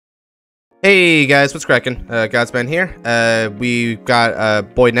Hey guys, what's cracking? Godsman here. We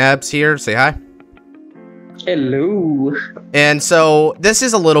got Boy Nabs here. Say hi. Hello. And so this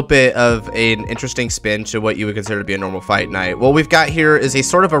is a little bit of an interesting spin to what you would consider to be a normal fight night. What we've got here is a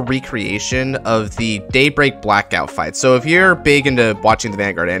sort of a recreation of the Daybreak Blackout fight. So if you're big into watching the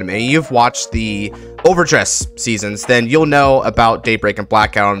Vanguard anime, you've watched the Overdress seasons, then you'll know about Daybreak and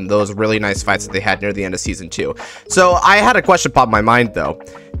Blackout and those really nice fights that they had near the end of season 2. So I had a question pop in my mind though.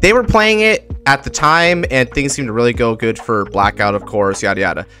 They were playing it at the time and things seemed to really go good for Blackout, of course, yada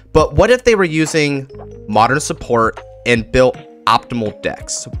yada. But what if they were using modern support and built optimal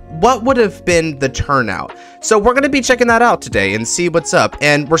decks? What would have been the turnout? So we're going to be checking that out today and see what's up.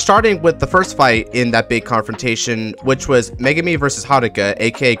 And we're starting with the first fight in that big confrontation, which was Megami versus Haruka,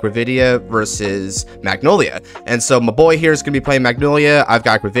 aka Gravidia versus Magnolia. And so my boy here is going to be playing Magnolia. I've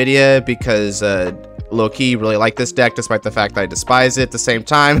got Gravidia because low-key really like this deck despite the fact that I despise it at the same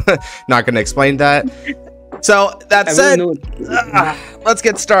time. Not going to explain that. So that said, let's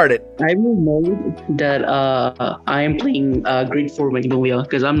get started. I will know that I am playing Grade 4 Magnolia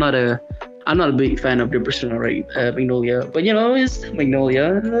because I'm not a big fan of the persona, right? Magnolia, but you know, it's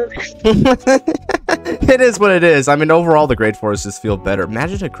Magnolia. It is what it is. I mean, overall, the Grade 4s just feel better.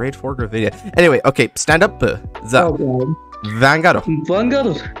 Imagine a Grade 4 Gravidia. Anyway, okay, stand up. Vanguard.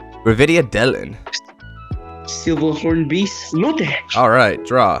 Gravidia Dellen. Silverhorn Beast. Lote. All right,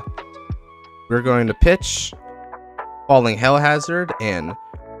 draw. We're going to pitch Falling Hell Hazard and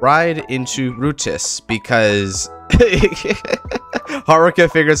ride into Rutis because Haruka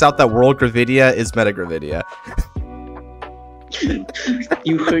figures out that World Gravidia is Meta Gravidia.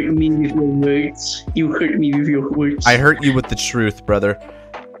 You hurt me with your words. You hurt me with your words. I hurt you with the truth, brother.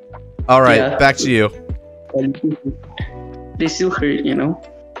 All right, yeah. Back to you. They still hurt, you know.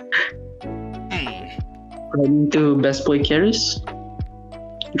 Running to best boy carries.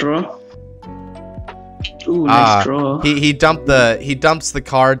 Draw. Ooh, nice draw. He dumps the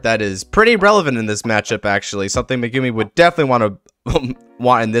card that is pretty relevant in this matchup, actually. Something Megumi would definitely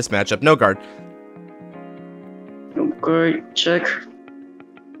want in this matchup. No guard. No guard. Check.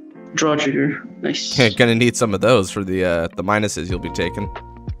 Draw trigger. Nice. Gonna need some of those for the minuses you'll be taking.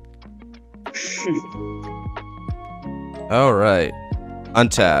 All right.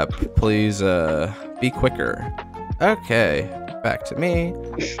 Untap. Please be quicker. Okay. Back to me.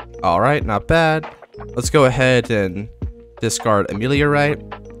 All right. Not bad. Let's go ahead and discard Ameliorite,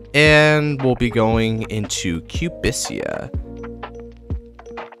 and we'll be going into Cubicia.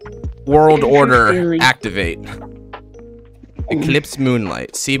 World Order, activate. Eclipse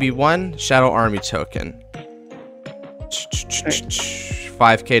Moonlight, CB1, Shadow Army token.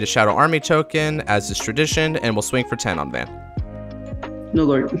 5k to Shadow Army token, as is tradition, and we'll swing for 10 on Van. No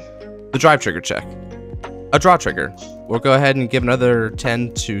lord. The drive trigger check. A draw trigger. We'll go ahead and give another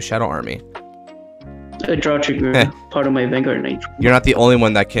 10 to Shadow Army. A draw trigger, part of my Vanguard Knight. You're not the only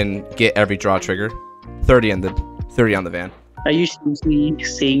one that can get every draw trigger. 30 on the Van. Are you seriously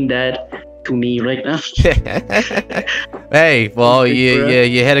saying that to me right now? Hey, well, you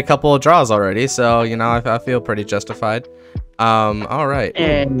hit a couple of draws already, so you know I feel pretty justified. All right.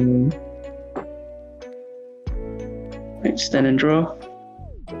 And stand and draw.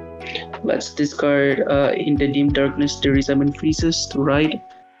 Let's discard in the dim darkness there is summon freezes to ride.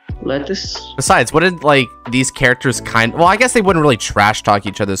 Lettuce. Besides, wouldn't like these characters well, I guess they wouldn't really trash talk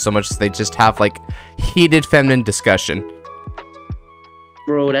each other so much as they just have like heated feminine discussion.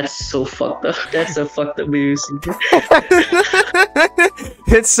 Bro, that's so fucked up. That's a fucked up way.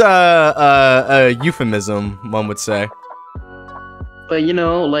 It's a euphemism, one would say. But you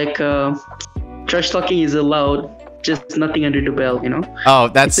know, like trash talking is allowed. Just nothing under the belt, you know. Oh,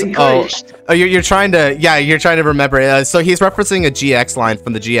 that's you're trying to remember. So he's referencing a GX line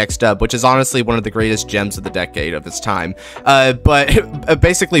from the GX dub, which is honestly one of the greatest gems of the decade of its time. But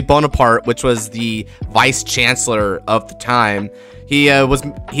basically Bonaparte, which was the vice chancellor of the time, he was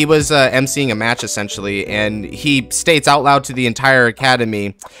emceeing a match essentially, and he states out loud to the entire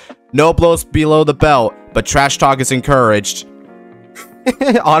academy, "No blows below the belt, but trash talk is encouraged."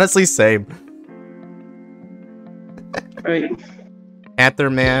 Honestly, same. Right.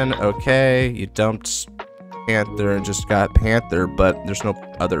 Panther Man, okay. You dumped Panther and just got Panther, but there's no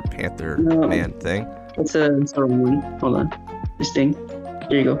other Panther Man thing. It's a one. Hold on. This thing.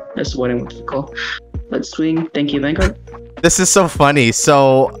 There you go. That's what I wanted to call. Let's swing. Thank you, Vanguard. This is so funny.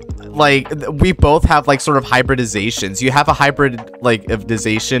 So, like, we both have, like, sort of hybridizations. You have a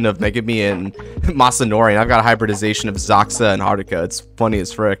hybridization of Megami and Masanori, and I've got a hybridization of Zaxa and Haruka. It's funny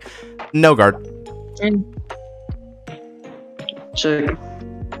as frick. No guard. And check.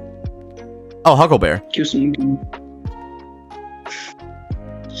 Oh, Hucklebear.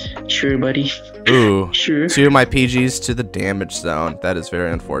 Sure, buddy. Ooh. Sure. 2 of my PGs to the damage zone. That is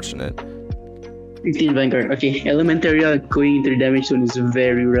very unfortunate. 15 Vanguard. Okay, Elementaria going into the damage zone is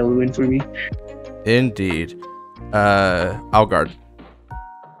very relevant for me. Indeed. I'll guard.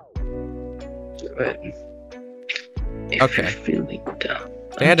 But Okay.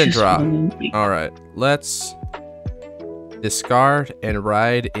 Stand and draw. Alright, let's discard and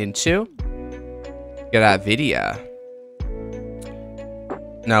ride into get out Vidya.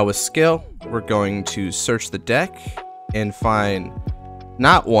 Now with skill, we're going to search the deck and find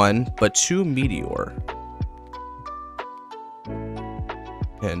not 1, but 2 Meteor.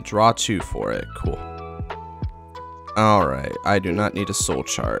 And draw 2 for it. Cool. Alright, I do not need a soul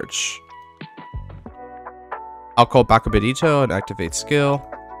charge. I'll call Bakabedito and activate skill.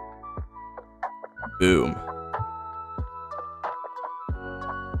 Boom.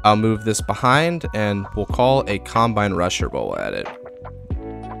 I'll move this behind and we'll call a Combine Rusher Bowl at it.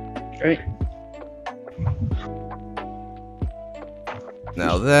 Right.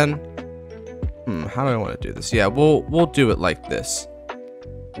 Now then, how do I want to do this? Yeah, we'll do it like this.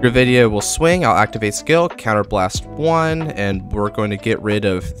 Gravidia will swing, I'll activate skill, counterblast 1, and we're going to get rid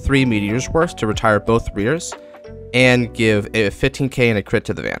of 3 meteors worth to retire both rears, and give a 15k and a crit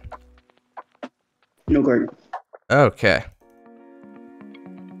to the van. No guard. Okay.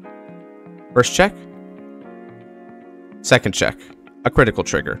 First check. Second check. A critical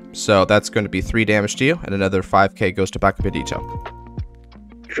trigger. So that's going to be 3 damage to you, and another 5k goes to Bakabedito.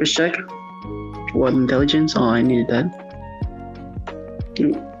 First check. 1 intelligence. Oh, I needed that.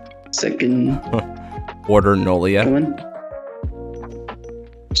 Second. Order Nolia. Come on.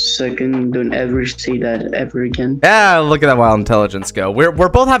 Second, don't ever say that ever again. Yeah, look at that wild intelligence go. We're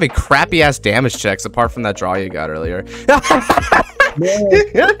both having crappy ass damage checks apart from that draw you got earlier. That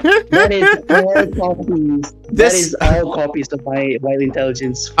is all copies of my wild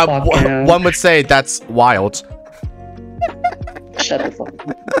intelligence. One would say that's wild. Shut the fuck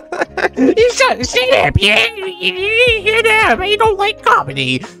up. You shut up, yeah. You don't like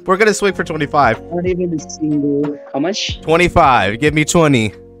comedy. We're gonna swing for 25. Not even a single. How much? 25. Give me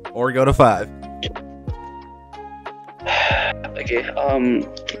 20, or go to 5. Okay.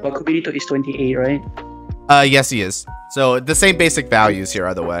 Bakubirito is 28, right? Yes, he is. So the same basic values here,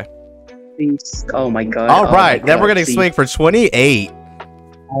 either way. Oh my god. All right, then we're gonna swing for 28.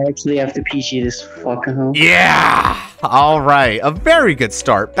 I actually have to PG this fucking hell. Yeah. All right, a very good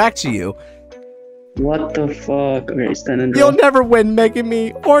start. Back to you. What the fuck? Okay, stand and draw. You'll never win,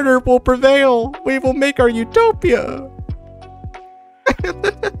 Megami. Order will prevail. We will make our utopia.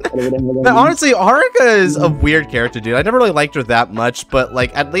 Now, honestly, Haruka is a weird character, dude. I never really liked her that much, but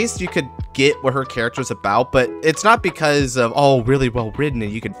like at least you could get what her character's about. But it's not because of really well written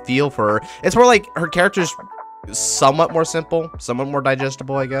and you can feel for her. It's more like her character's somewhat more simple, somewhat more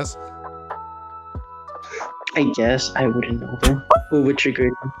digestible, I guess. I guess I wouldn't know though. Who would trigger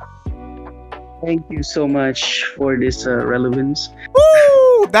it? Thank you so much for this relevance.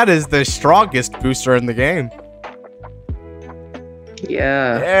 Woo! That is the strongest booster in the game.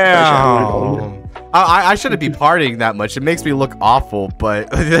 Yeah. Damn. I shouldn't be partying that much. It makes me look awful, but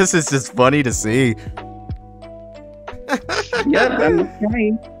this is just funny to see. Yep, I'm not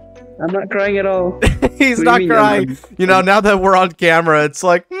crying. I'm not crying at all. He's not crying. You know, now that we're on camera, it's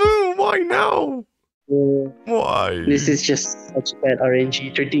like, why now? Why? This is just such bad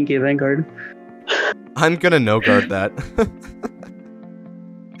RNG. 13k Vanguard. I'm gonna no-guard that.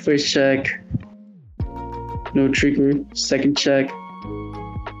 First check. No trigger. Second check.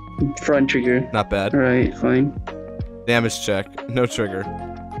 Front trigger. Not bad. Alright, fine. Damage check. No trigger.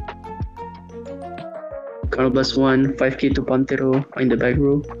 Counterblast 1. 5k to Pantero in the back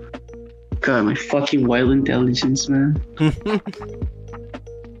row. God, my fucking wild intelligence, man.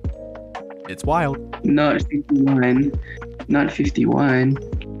 It's wild. Not 51. Not 51.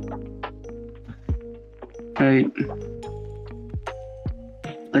 Right.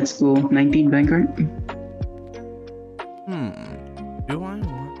 Let's go. 19 Vanguard. Do I want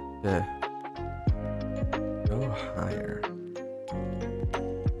to go higher?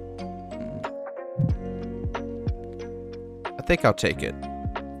 I think I'll take it.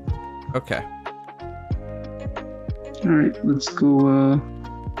 Okay. Alright, let's go.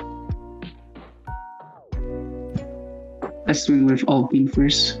 Let's swing with Alpine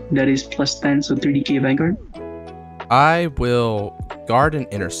first. That is plus 10, so 30k Vanguard. I will guard and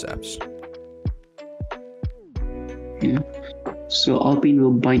intercept. Yeah. So Alpine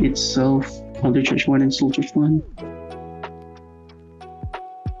will bind itself, Counter Charge 1 and Soul Charge 1.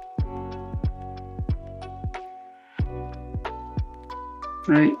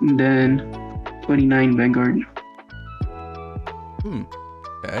 Right, and then 29 Vanguard.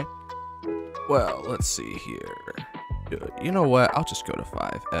 Okay. Well, let's see here. You know what? I'll just go to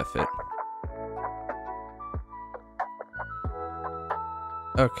 5. F it.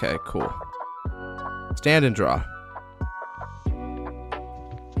 Okay, cool. Stand and draw.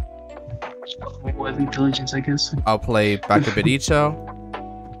 With intelligence, I guess. I'll play Bakabedito,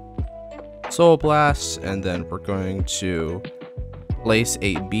 Soul Blast, and then we're going to place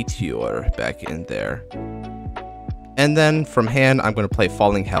a Meteor back in there. And then from hand, I'm going to play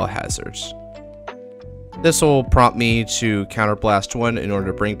Falling Hell Hazards. This will prompt me to counterblast 1 in order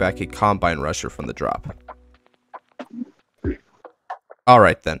to bring back a Combine Rusher from the drop.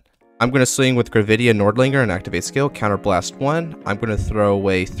 Alright then. I'm going to swing with Gravidia Nordlinger and activate skill, counterblast 1. I'm going to throw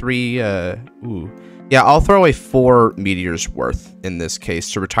away 3, Yeah, I'll throw away 4 meteors worth in this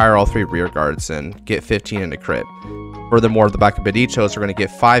case to retire all 3 rear guards and get 15 and a crit. Furthermore, the Bakabeditos are going to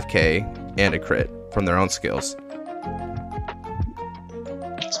get 5k and a crit from their own skills.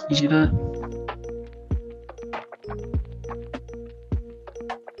 Easy that.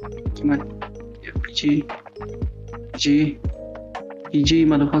 Come on. Yeah, PG. PG. PG,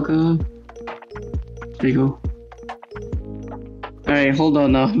 motherfucker. There you go. Alright, hold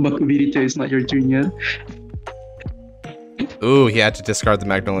on now. Bakabedito is not your turn yet. Ooh, he had to discard the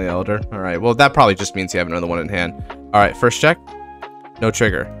Magnolia Elder. Alright, well, that probably just means you have another one in hand. Alright, first check. No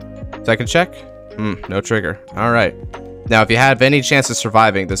trigger. Second check. No trigger. Alright. Now, if you have any chance of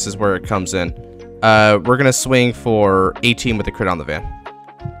surviving, this is where it comes in. We're going to swing for 18 with a crit on the van.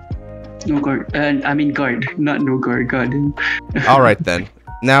 No guard. I mean guard, not no guard. God. Alright then.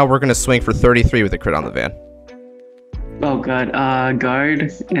 Now we're going to swing for 33 with a crit on the van. Oh god.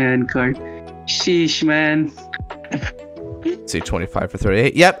 Guard and guard. Sheesh, man. Let's see, 25 for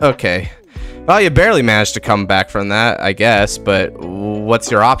 38. Yep, okay. Well, you barely managed to come back from that, I guess, but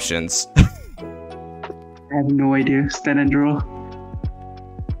what's your options? I have no idea. Stand and draw.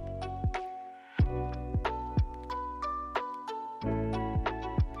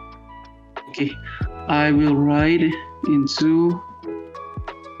 Okay, I will ride into.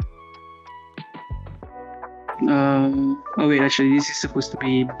 Oh wait, actually, this is supposed to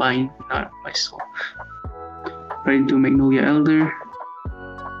be mine, not my soul. Ride into Magnolia Elder.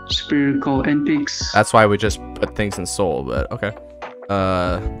 Spirit Call Npix. That's why we just put things in soul, but okay.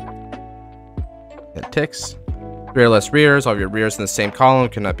 It ticks. 3 or less rears. All of your rears in the same column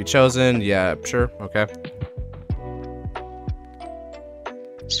cannot be chosen. Yeah, sure. Okay.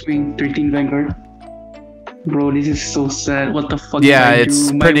 Swing 13 Vanguard. Bro, this is so sad. What the fuck? Yeah,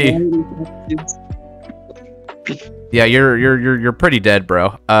 it's pretty. Yeah, you're pretty dead,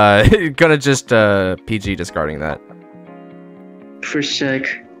 bro. Gonna just PG discarding that. First check.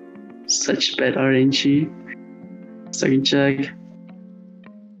 Such bad RNG. Second check.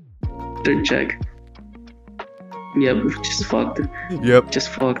 Third check. Yep, just fucked. Yep. Just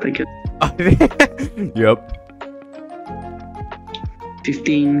fucked, I guess. Yep.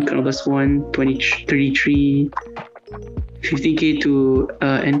 15, plus 1, 20, 33. 15k to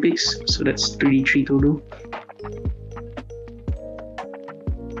Npix, so that's 33 total.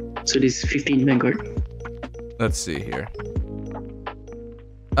 So this is 15 Vanguard. Let's see here.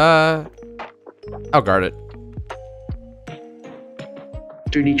 I'll guard it.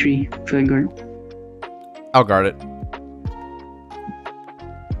 33 Vanguard. I'll guard it.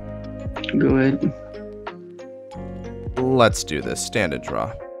 Go ahead. Let's do this. Stand and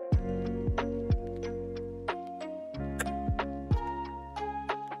draw.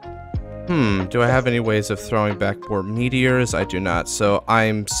 Do I have any ways of throwing back more meteors? I do not. So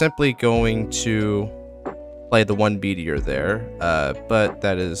I'm simply going to play the 1 meteor there, but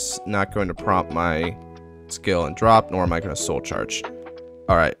that is not going to prompt my skill and drop, nor am I going to soul charge.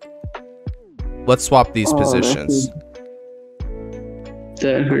 All right. Let's swap these positions.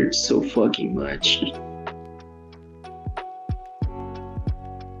 That hurts so fucking much.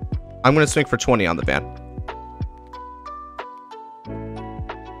 I'm going to swing for 20 on the van.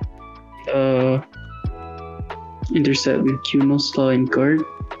 Intercept with Q, Slaw, and guard.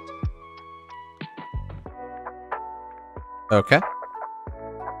 Okay.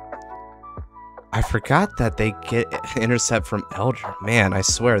 I forgot that they get intercept from Elder. Man, I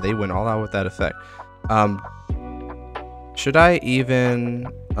swear they went all out with that effect. Should I even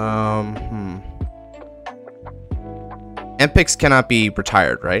Npix cannot be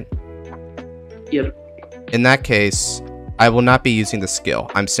retired, right? Yep. In that case, I will not be using the skill.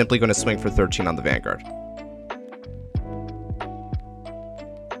 I'm simply going to swing for 13 on the Vanguard.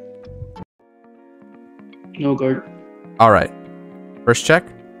 No guard. Alright. First check.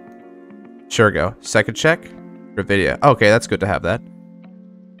 Sure go. Second check. Gravidia. Okay, that's good to have that.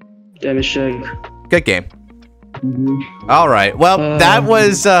 Damage check. Good game. All right. Well, that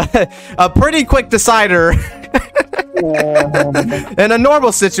was a pretty quick decider. In a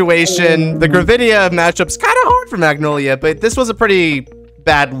normal situation, the Gravidia matchup's kind of hard for Magnolia, but this was a pretty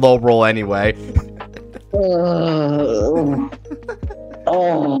bad low roll anyway.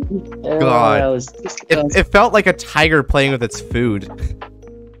 God. It felt like a tiger playing with its food.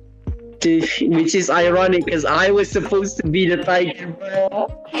 Which is ironic because I was supposed to be the tiger, bro.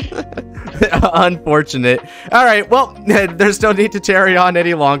 Unfortunate. All right, well, there's no need to tarry on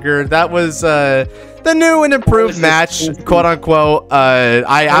any longer. That was the new and improved match, quote unquote.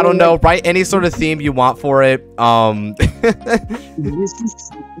 I don't know, write any sort of theme you want for it. This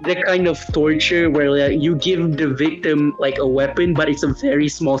is the kind of torture where like, you give the victim like a weapon, but it's a very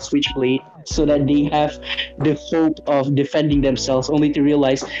small switchblade, so that they have the hope of defending themselves, only to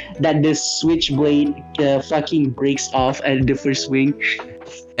realize that the switchblade fucking breaks off at the first swing.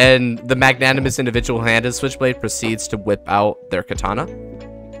 And the magnanimous individual handed switchblade proceeds to whip out their katana.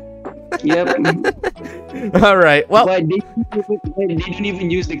 Yep. All right. Well, but they didn't even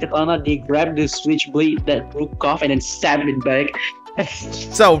use the katana. They grabbed the switchblade that broke off and then stabbed it back.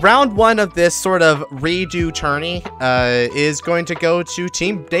 So round one of this sort of redo tourney is going to go to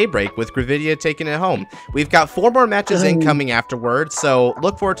Team Daybreak, with Gravidia taking it home. We've got 4 more matches incoming afterwards, so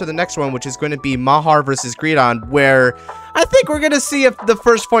look forward to the next one, which is going to be Mahar versus Greedon, where I think we're going to see if the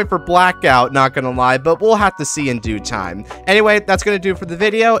first point for Blackout, not going to lie, but we'll have to see in due time. Anyway, that's going to do it for the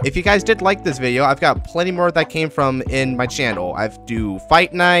video. If you guys did like this video, I've got plenty more that came from in my channel. I do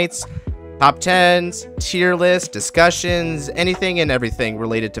fight nights, top 10s, tier lists, discussions, anything and everything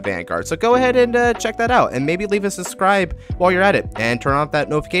related to Vanguard. So go ahead and check that out, and maybe leave a subscribe while you're at it, and turn on that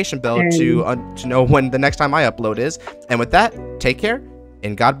notification bell to know when the next time I upload is. And with that, take care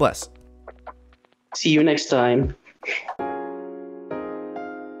and God bless. See you next time.